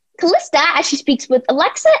Calista as she speaks with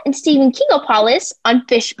Alexa and Stephen Kinigopolus on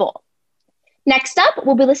Fishbowl. Next up,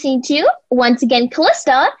 we'll be listening to, once again,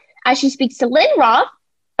 Calista as she speaks to Lynn Roth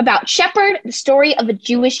about Shepherd, the story of a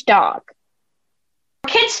Jewish dog.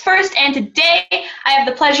 Kids First, and today I have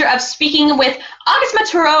the pleasure of speaking with August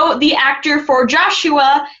Maturo, the actor for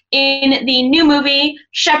Joshua in the new movie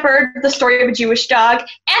Shepherd, the story of a Jewish dog,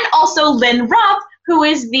 and also Lynn Roth, who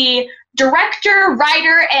is the director,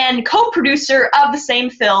 writer, and co-producer of the same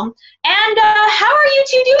film. And how are you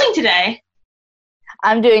two doing today?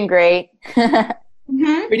 I'm doing great.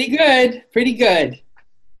 Pretty good.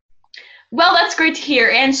 Well, that's great to hear.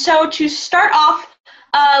 And so to start off,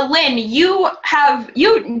 Lynn, you have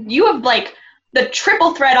like the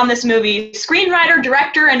triple threat on this movie: screenwriter,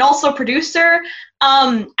 director, and also producer.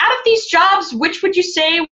 Out of these jobs, which would you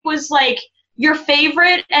say was like your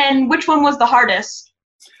favorite, and which one was the hardest?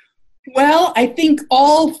 Well, I think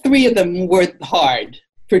all three of them were hard.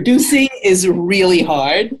 Producing is really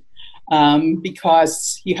hard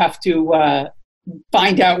because you have to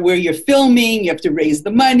find out where you're filming, you have to raise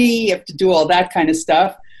the money, you have to do all that kind of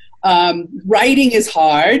stuff. Writing is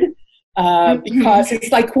hard because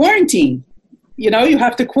it's like quarantine. You know, you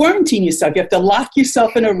have to quarantine yourself. You have to lock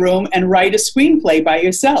yourself in a room and write a screenplay by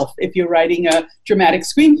yourself if you're writing a dramatic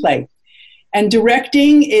screenplay. And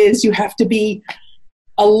directing is you have to be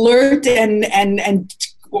alert and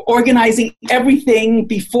organizing everything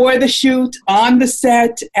before the shoot, on the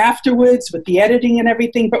set, afterwards with the editing and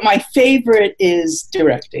everything. But my favorite is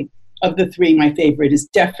directing. Of the three, my favorite is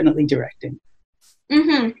definitely directing.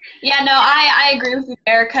 Yeah, no, I agree with you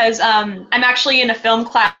there because I'm actually in a film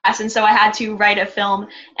class, and so I had to write a film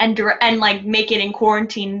and like make it in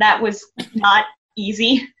quarantine. That was not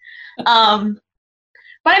easy.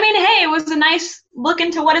 But I mean, hey, it was a nice look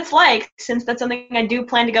into what it's like, since that's something I do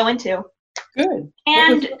plan to go into. Good.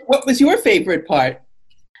 And what was your favorite part?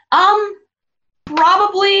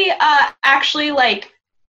 Probably actually like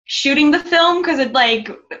shooting the film, because it like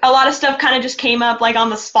a lot of stuff kind of just came up like on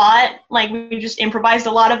the spot. Like we just improvised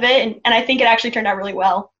a lot of it, and I think it actually turned out really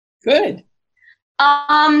well. Good.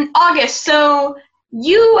 August, so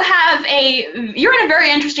you're in a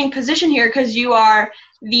very interesting position here because you are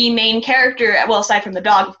the main character, well, aside from the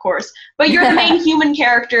dog, of course, but you're the main human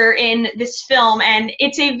character in this film, and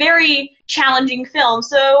it's a very challenging film.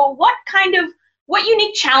 So what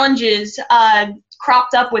unique challenges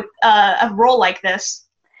cropped up with a role like this?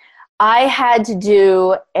 I had to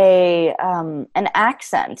do an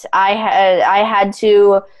accent. I had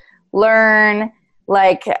to learn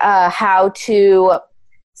how to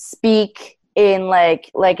speak in like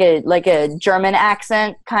a German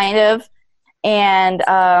accent kind of, and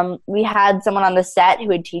we had someone on the set who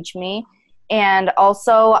would teach me. And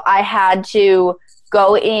also I had to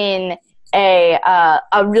go in a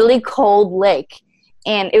really cold lake,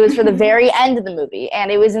 and it was for the very end of the movie,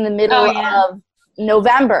 and it was in the middle of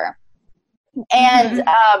November. And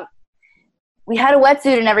we had a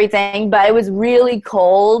wetsuit and everything, but it was really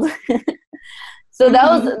cold. So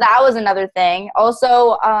that was another thing.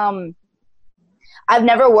 Also, I've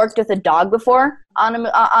never worked with a dog before on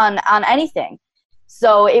anything.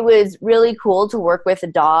 So it was really cool to work with a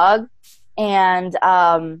dog. And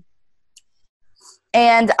I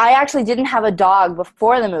actually didn't have a dog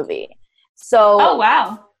before the movie. So oh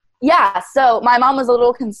wow. Yeah, so my mom was a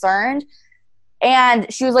little concerned,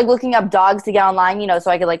 and she was like looking up dogs to get online, so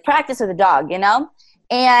I could like practice with a dog,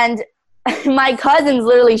 And my cousins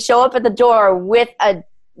literally show up at the door with a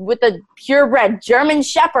purebred German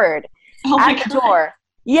Shepherd at the door.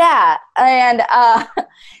 Yeah, and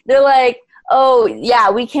they're like, "Oh, yeah,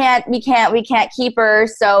 we can't keep her.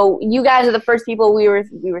 So you guys are the first people we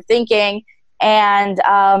were thinking, and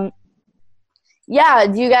yeah,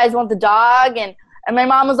 do you guys want the dog?" And my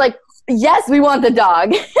mom was like, "Yes, we want the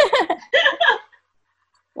dog."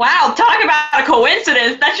 Wow, talk about a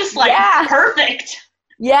coincidence. That's just like perfect.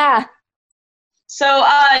 Yeah. So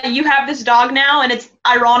you have this dog now, and it's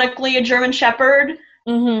ironically a German Shepherd.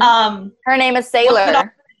 Mm-hmm. Her name is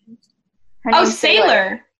Sailor. Oh,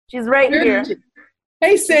 Sailor. She's right here.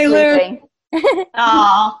 Hey, Sailor.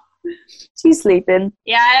 Aw. She's sleeping.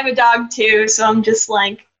 Yeah, I have a dog too, so I'm just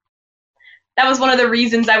like, that was one of the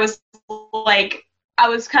reasons I was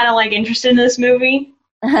kind of like interested in this movie,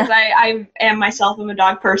 because I am myself, I'm a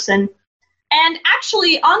dog person. And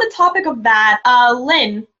actually, on the topic of that,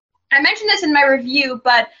 Lynn, I mentioned this in my review,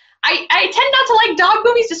 but I tend not to like dog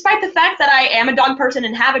movies, despite the fact that I am a dog person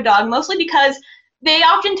and have a dog, mostly because they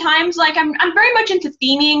oftentimes, like, I'm very much into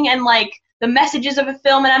theming and, like, the messages of a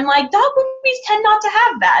film, and I'm like, dog movies tend not to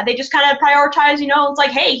have that. They just kind of prioritize, it's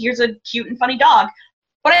like, hey, here's a cute and funny dog.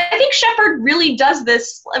 But I think Shepherd really does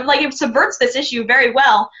this, like, it subverts this issue very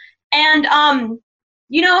well. And, how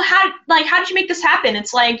did you make this happen?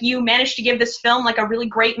 It's like you managed to give this film, like, a really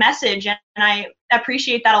great message, and I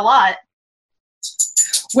appreciate that a lot.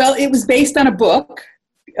 Well, it was based on a book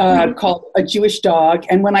called A Jewish Dog.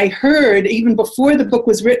 And when I heard, even before the book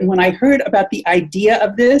was written, when I heard about the idea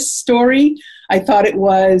of this story, I thought it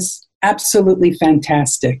was absolutely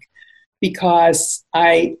fantastic, because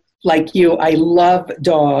like you, I love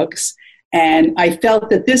dogs. And I felt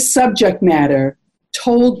that this subject matter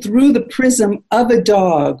told through the prism of a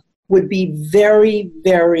dog would be very,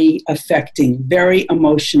 very affecting, very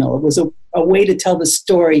emotional. It was a way to tell the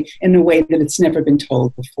story in a way that it's never been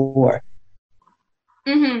told before.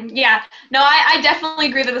 Mm-hmm. Yeah. No, I definitely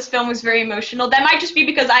agree that this film was very emotional. That might just be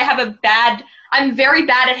because I'm very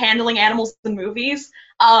bad at handling animals in movies.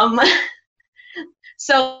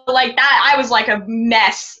 So like that, I was like a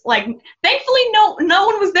mess. Like, thankfully no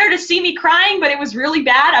one was there to see me crying, but it was really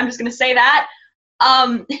bad. I'm just going to say that.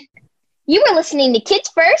 You were listening to Kids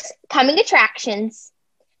First, Coming Attractions.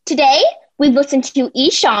 Today, we've listened to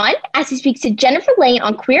Eshaan as he speaks to Jennifer Lane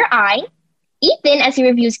on Queer Eye, Ethan as he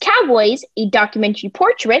reviews Cowboys, a documentary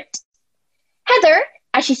portrait, Heather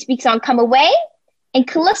as she speaks on Come Away, and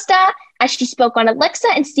Calista as she spoke on Alexa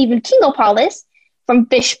and Stephen Kinigopolus from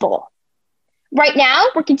Fishbowl. Right now,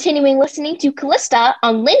 we're continuing listening to Calista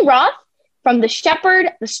on Lynn Roth from The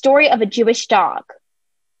Shepherd, the Story of a Jewish Dog.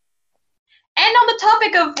 And on the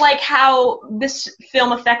topic of like how this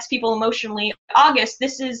film affects people emotionally, August,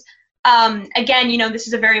 this is again, this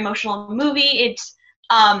is a very emotional movie. It's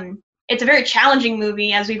a very challenging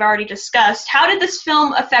movie, as we've already discussed. How did this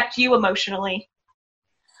film affect you emotionally?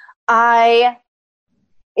 It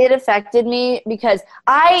affected me because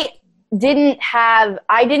I didn't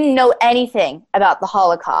know anything about the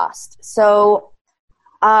Holocaust. So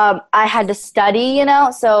I had to study,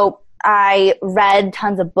 so I read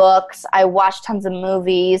tons of books, I watched tons of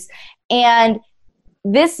movies, and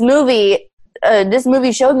this movie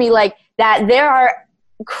showed me like that there are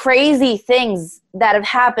crazy things that have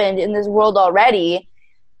happened in this world already,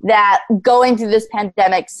 that going through this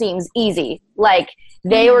pandemic seems easy. Like,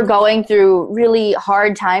 they were going through really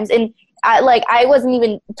hard times, and I wasn't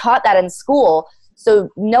even taught that in school. So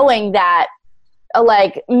knowing that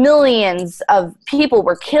like millions of people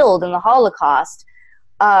were killed in the Holocaust,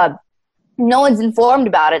 no one's informed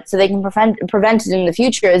about it, so they can prevent it in the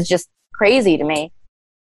future is just crazy to me.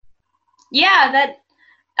 Yeah, that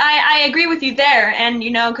I agree with you there, and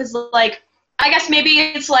because like I guess maybe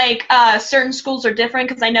it's like certain schools are different,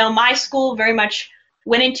 because I know my school very much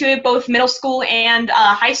went into it, both middle school and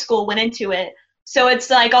high school went into it. So it's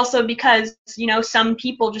like also because some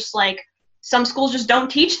people just like some schools just don't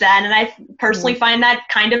teach that, and I personally find that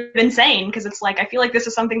kind of insane, because it's like, I feel like this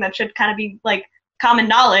is something that should kind of be like common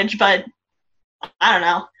knowledge, but I don't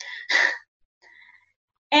know.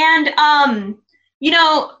 And you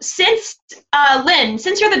know, since Lynn,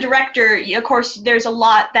 since you're the director, of course there's a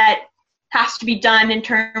lot that has to be done in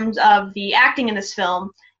terms of the acting in this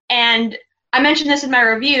film, and I mentioned this in my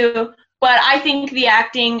review, but I think the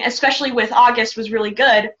acting, especially with August, was really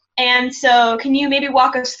good. And so can you maybe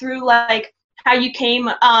walk us through like how you came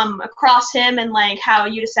across him, and like how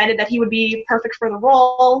you decided that he would be perfect for the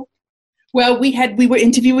role? Well, we were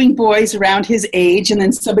interviewing boys around his age, and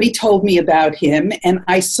then somebody told me about him, and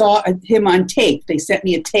I saw him on tape. They sent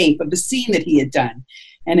me a tape of a scene that he had done,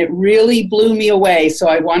 and it really blew me away, so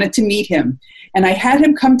I wanted to meet him. And I had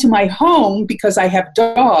him come to my home because I have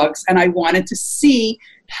dogs, and I wanted to see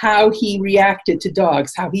how he reacted to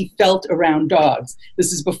dogs, how he felt around dogs.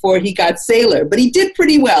 This is before he got Sailor, but he did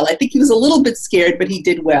pretty well. I think he was a little bit scared, but he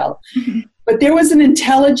did well. But there was an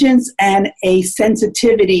intelligence and a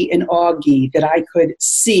sensitivity in Augie that I could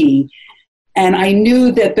see, and I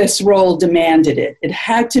knew that this role demanded it. It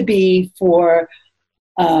had to be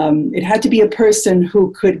a person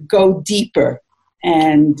who could go deeper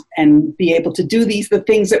and be able to do the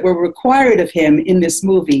things that were required of him in this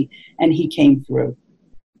movie, and he came through.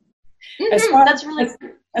 As far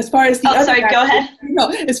as the go ahead. No,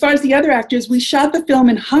 as far as the other actors, we shot the film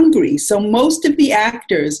in Hungary, so most of the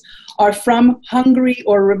actors are from Hungary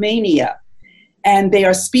or Romania, and they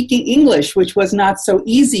are speaking English, which was not so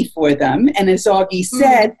easy for them. And as Augie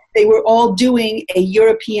said, they were all doing a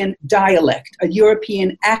European dialect, a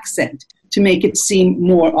European accent, to make it seem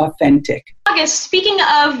more authentic. August, speaking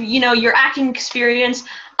of, you know, your acting experience,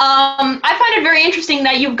 I find it very interesting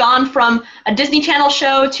that you've gone from a Disney Channel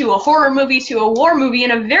show to a horror movie to a war movie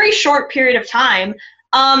in a very short period of time.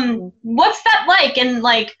 What's that like? And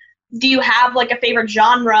like, do you have like a favorite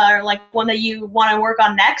genre, or like one that you want to work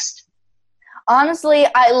on next? Honestly,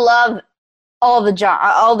 I love all the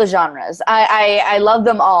genres. I love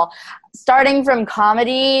them all. Starting from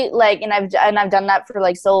comedy, like, and I've done that for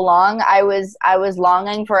like so long. I was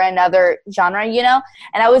longing for another genre, you know,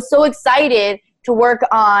 and I was so excited to work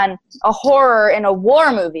on a horror and a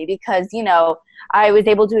war movie, because, you know, I was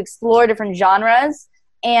able to explore different genres,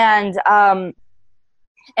 and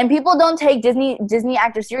people don't take Disney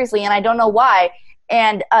actors seriously, and I don't know why.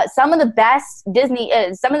 And some of the best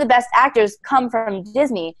actors come from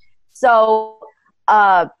Disney. So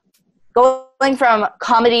going from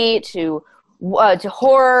comedy to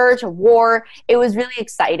horror to war, it was really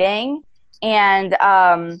exciting, and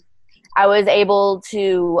I was able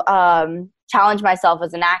to challenge myself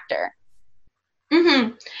as an actor.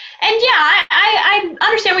 And yeah, I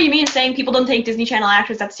understand what you mean saying people don't take Disney Channel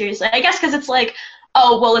actors that seriously. I guess because it's like,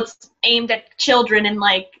 oh, well, it's aimed at children and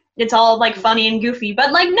like it's all like funny and goofy.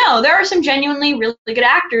 But like, no, there are some genuinely really good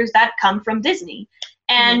actors that come from Disney.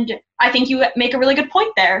 And I think you make a really good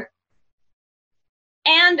point there.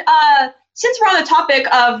 And since we're on the topic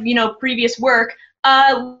of, you know, previous work,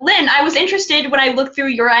 Lynn, I was interested when I looked through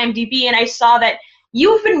your IMDb, and I saw that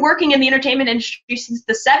you've been working in the entertainment industry since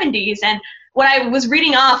the 70s. And when I was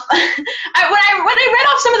reading off, when I read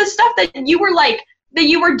off some of the stuff that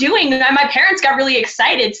you were doing, my parents got really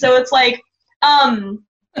excited. So it's like,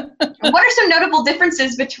 what are some notable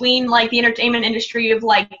differences between like the entertainment industry of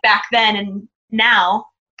like back then and now?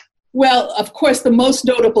 Well, of course, the most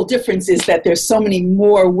notable difference is that there's so many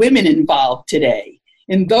more women involved today.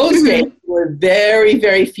 In those days, there were very,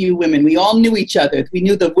 very few women. We all knew each other. We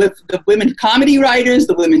knew the women comedy writers,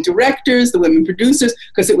 the women directors, the women producers,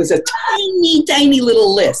 because it was a tiny, tiny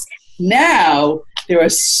little list. Now, there are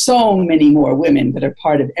so many more women that are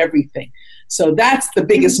part of everything. So that's the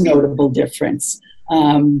biggest notable difference.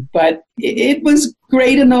 But it was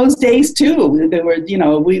great in those days too. There were, you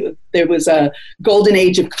know, there was a golden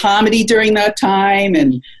age of comedy during that time,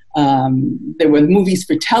 and there were movies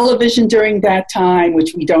for television during that time,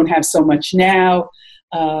 which we don't have so much now.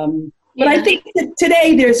 But I think that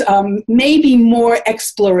today there's maybe more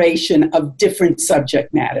exploration of different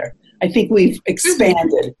subject matter. I think we've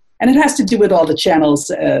expanded, and it has to do with all the channels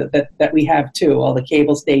that we have too, all the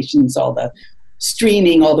cable stations, all the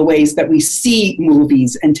streaming, all the ways that we see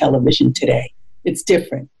movies and television today. It's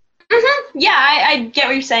different. Yeah, I get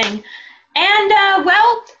what you're saying. And,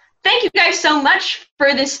 well, thank you guys so much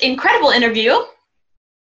for this incredible interview.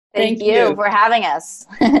 Thank you for having us.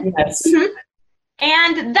 Yes.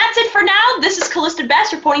 And that's it for now. This is Calista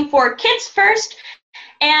Best reporting for Kids First.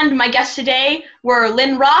 And my guests today were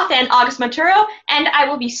Lynn Roth and August Monturo. And I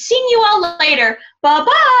will be seeing you all later.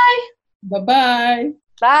 Bye-bye. Bye-bye.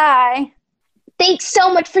 Bye. Thanks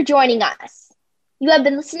so much for joining us. You have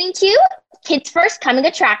been listening to Kids First Coming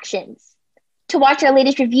Attractions. To watch our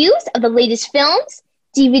latest reviews of the latest films,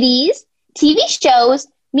 DVDs, TV shows,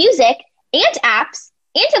 music, and apps,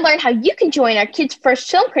 and to learn how you can join our Kids First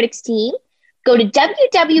Film Critics team, go to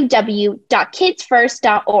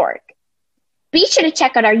www.kidsfirst.org. Be sure to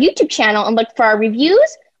check out our YouTube channel and look for our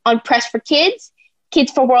reviews on Press for Kids,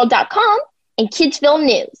 kidsforworld.com, and Kids Film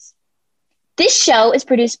News. This show is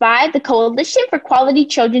produced by the Coalition for Quality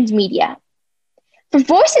Children's Media. For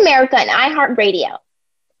Voice America and iHeartRadio.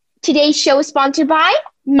 Today's show is sponsored by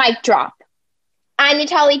Mic Drop. I'm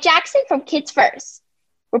Nathalia Jackson from Kids First,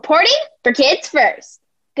 reporting for Kids First.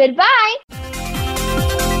 Goodbye.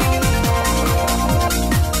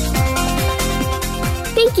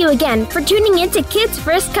 Thank you again for tuning in to Kids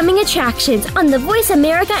First Coming Attractions on the Voice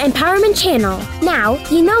America Empowerment Channel. Now,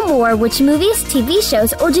 you know more which movies, TV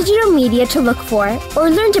shows, or digital media to look for,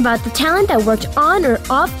 or learned about the talent that worked on or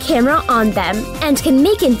off camera on them, and can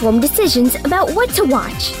make informed decisions about what to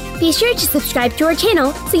watch. Be sure to subscribe to our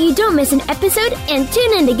channel so you don't miss an episode, and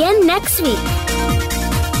tune in again next week.